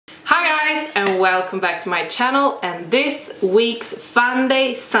guys, and welcome back to my channel and this week's Fun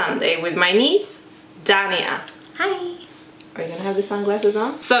Day Sunday with my niece, Dania. Hi! Are you gonna have the sunglasses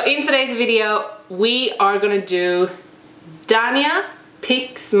on? So in today's video, we are gonna do Dania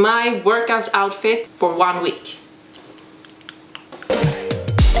picks my workout outfit for 1 week.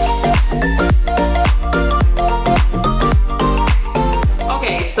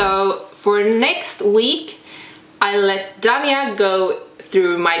 Okay, so for next week, I let Dania go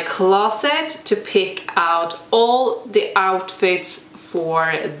through my closet to pick out all the outfits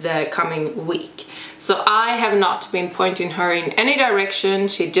for the coming week. So I have not been pointing her in any direction.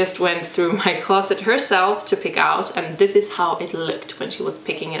 She just went through my closet herself to pick out, and this is how it looked when she was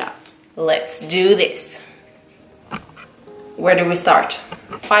picking it out. Let's do this. Where do we start?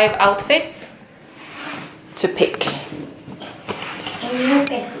 5 outfits to pick. In your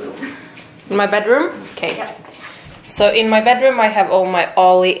bedroom. In my bedroom? Okay. Yep. So in my bedroom I have all my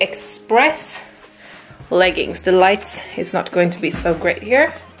Aliexpress leggings. The light is not going to be so great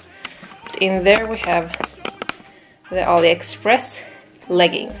here. But in there we have the Aliexpress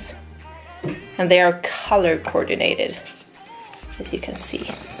leggings. And they are color coordinated, as you can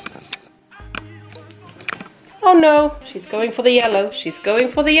see. Oh no, she's going for the yellow. She's going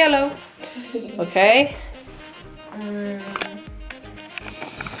for the yellow. Okay.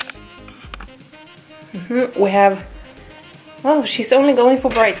 We have... Oh, she's only going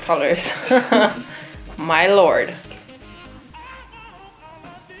for bright colors. My lord.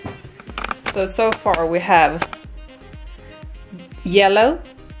 So far we have yellow,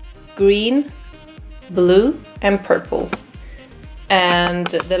 green, blue and purple. And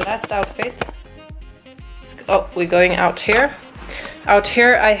the last outfit is, oh, we're going out here. Out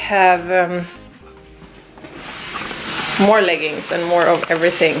here I have more leggings and more of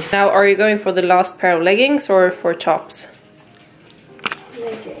everything. Now, are you going for the last pair of leggings or for tops?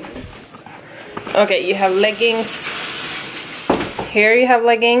 Leggings. Okay, you have leggings. Here you have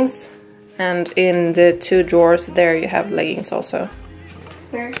leggings. And in the 2 drawers there you have leggings also.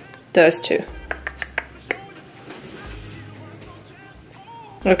 Where? Those 2.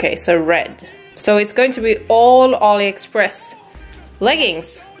 Okay, so red. So it's going to be all Aliexpress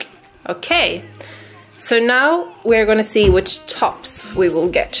leggings. Okay. So now we're gonna see which tops we will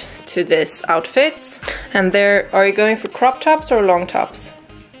get to this outfits. And there, are you going for crop tops or long tops?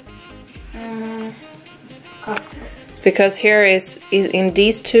 Crop tops. Because here is, in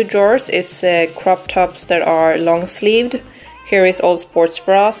these 2 drawers is crop tops that are long sleeved. Here is all sports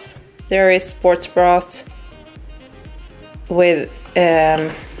bras. There is sports bras with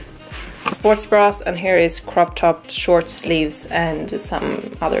sports bras, and here is crop top short sleeves and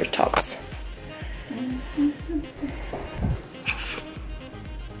some other tops.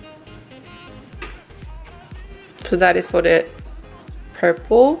 So that is for the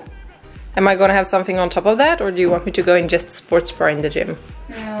purple. Am I gonna have something on top of that, or do you want me to go in just sports bra in the gym?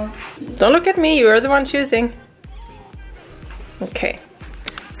 No. Don't look at me, you're the one choosing. Okay.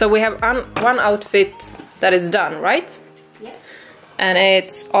 So we have one outfit that is done, right? Yep. And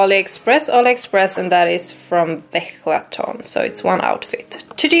it's Aliexpress, and that is from Bechlaton. So it's 1 outfit.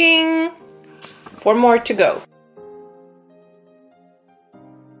 Cha-ching! 4 more to go.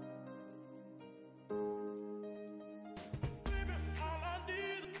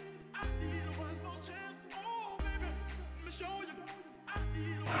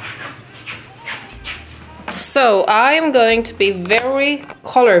 So I'm going to be very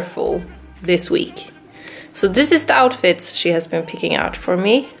colorful this week. So this is the outfits she has been picking out for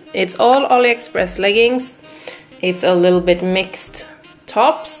me. It's all Aliexpress leggings. It's a little bit mixed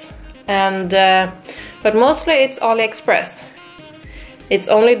tops, and but mostly it's Aliexpress. It's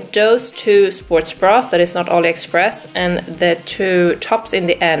only those 2 sports bras that is not Aliexpress, and the 2 tops in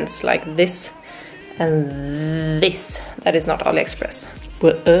the ends, like this and this, that is not Aliexpress.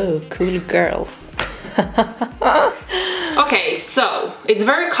 Whoa, cool girl. Okay, so it's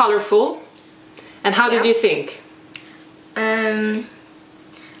very colorful. And how did you think? I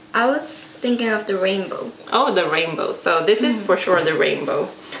was thinking of the rainbow. Oh, the rainbow. So this is for sure the rainbow.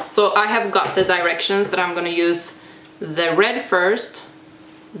 So I have got the directions that I'm gonna use the red first,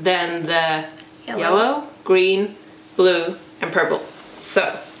 then the yellow, green, blue and purple.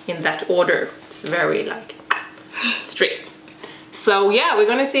 So in that order. It's very like strict. So yeah, we're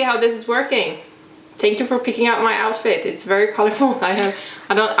gonna see how this is working. Thank you for picking out my outfit. It's very colorful. I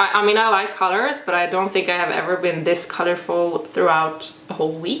mean, I like colors, but I don't think I have ever been this colorful throughout a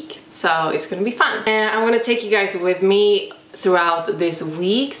whole week. So it's gonna be fun. And I'm gonna take you guys with me throughout this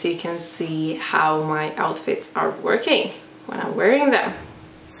week so you can see how my outfits are working when I'm wearing them.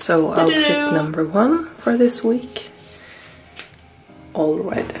 So outfit number 1 for this week. All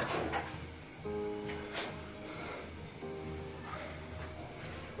red.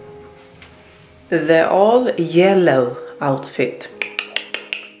 the all yellow outfit.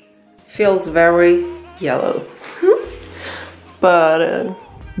 Feels very yellow. But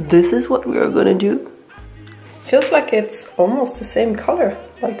this is what we are gonna do. Feels like it's almost the same color,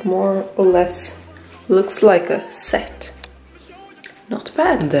 like more or less. Looks like a set. Not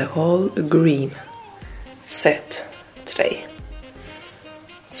bad. The all green set today.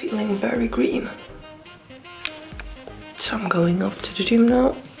 Feeling very green. So I'm going off to the gym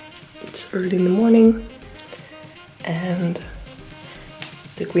now. It's early in the morning. And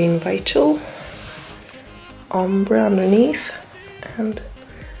the green vital ombre underneath. And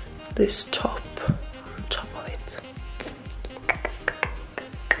this top on top of it.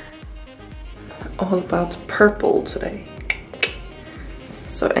 All about purple today.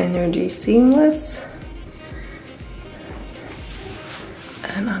 So Energy seamless.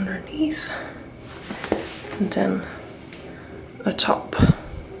 And underneath. And then a top.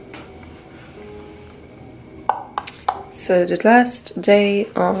 So the last day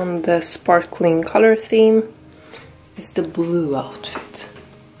on the sparkling color theme is the blue outfit.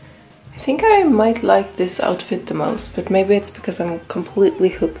 I think I might like this outfit the most, but maybe it's because I'm completely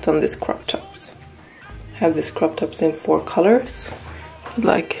hooked on this crop tops. I have this crop tops in 4 colors,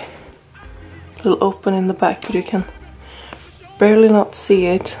 like a little open in the back, but you can barely not see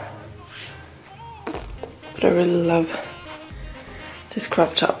it. But I really love this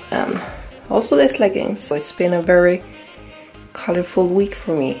crop top and also this leggings. So it's been a very colorful week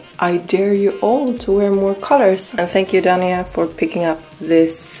for me. I dare you all to wear more colors. And thank you, Dania, for picking up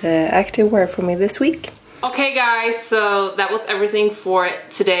this activewear for me this week. Okay guys, so that was everything for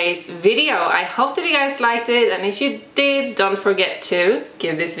today's video. I hope that you guys liked it, and if you did, don't forget to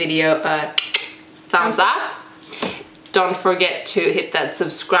give this video a thumbs up. Don't forget to hit that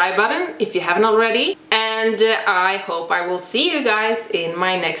subscribe button if you haven't already. And I hope I will see you guys in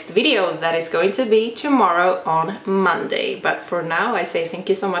my next video. That is going to be tomorrow on Monday. But for now, I say thank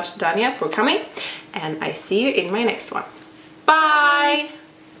you so much, Dania, for coming. And I see you in my next one. Bye!